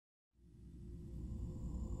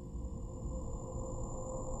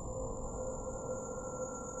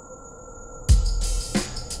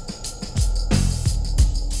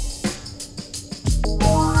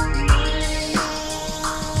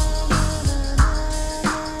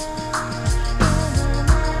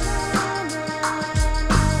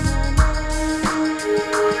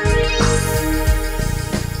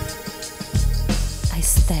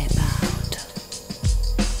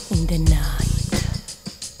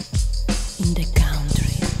in the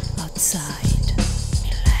country outside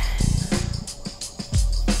Milan.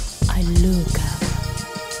 I look up.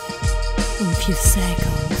 In few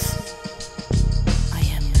seconds, I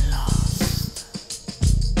am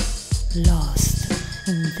lost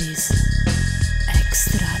in this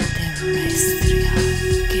extraterrestrial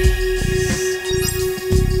gaze.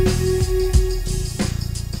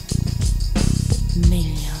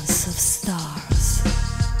 Millions of stars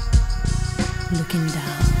looking down at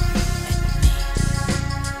me.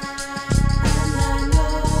 And I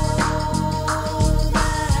know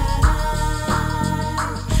that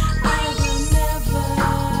I will never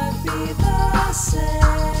be the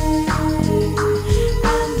same.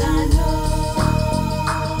 And I know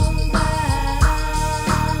that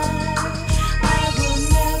I will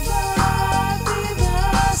never be the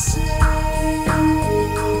same.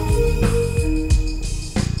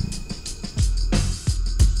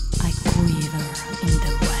 I quiver in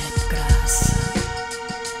the wet grass.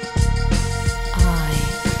 I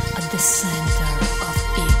at the center of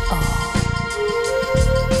it all.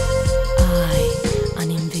 I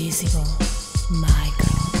an invisible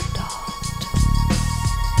micro dot.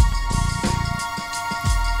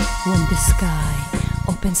 When the sky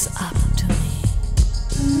opens up to me,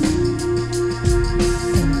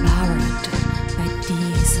 empowered by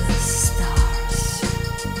these stars,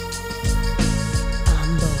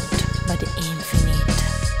 humbled by the infinite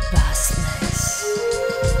vastness,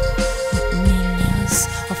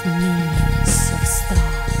 with millions of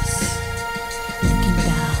stars looking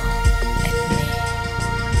down at me,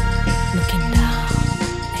 looking down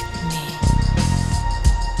at me.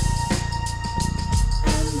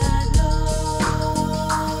 And I know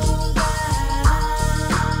that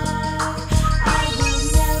I will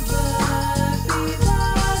never be the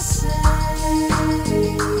same.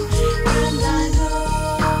 And I know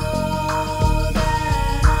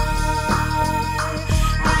that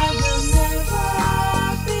I will never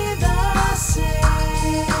be the same.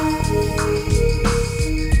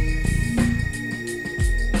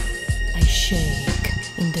 I shake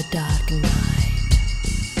in the dark night.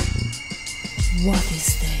 What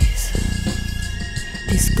is this?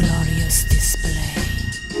 This glorious display,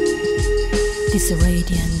 this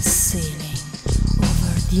radiant ceiling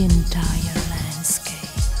over the entire landscape,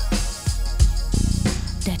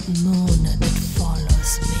 that moon that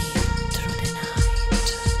follows me through the night.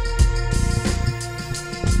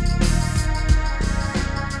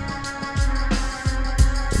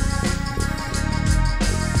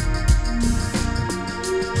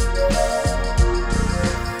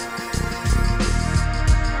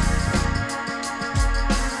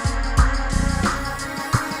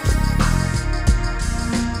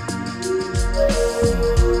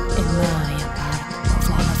 Am I a part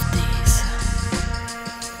of all of this?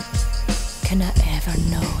 Can I ever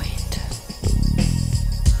know it?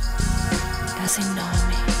 Does it know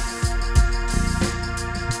me?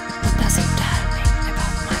 What does it tell me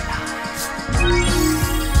about my life?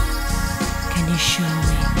 Can it show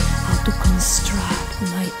me how to construct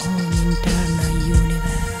my own internal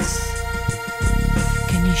universe?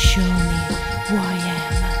 Can it show me who I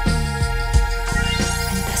am?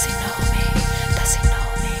 And does it know me? Does it know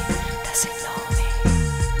me? Does it know me?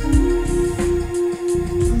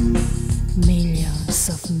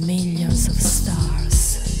 Millions of stars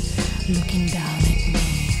looking down at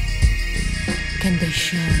me. Can they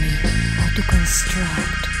show me how to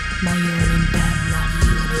construct my own internal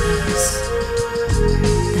universe?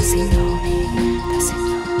 Does it know me? Does it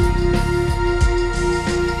know me?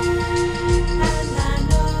 And I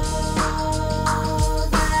know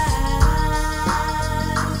that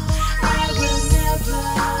I will never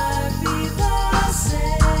be the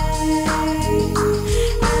same.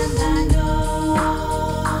 And I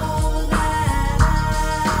know that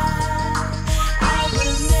I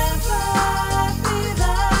will never be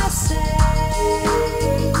the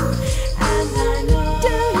same. And I know. Do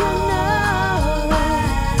you know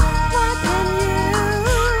what can you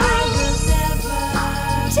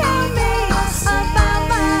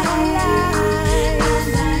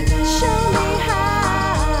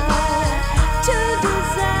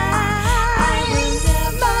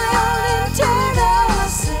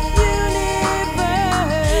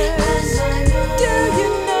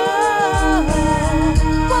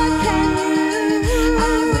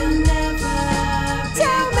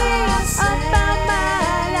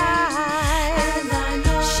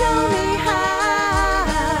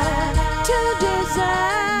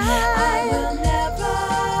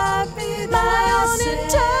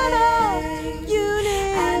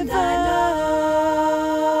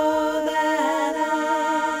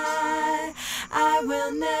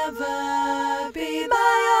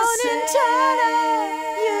tell.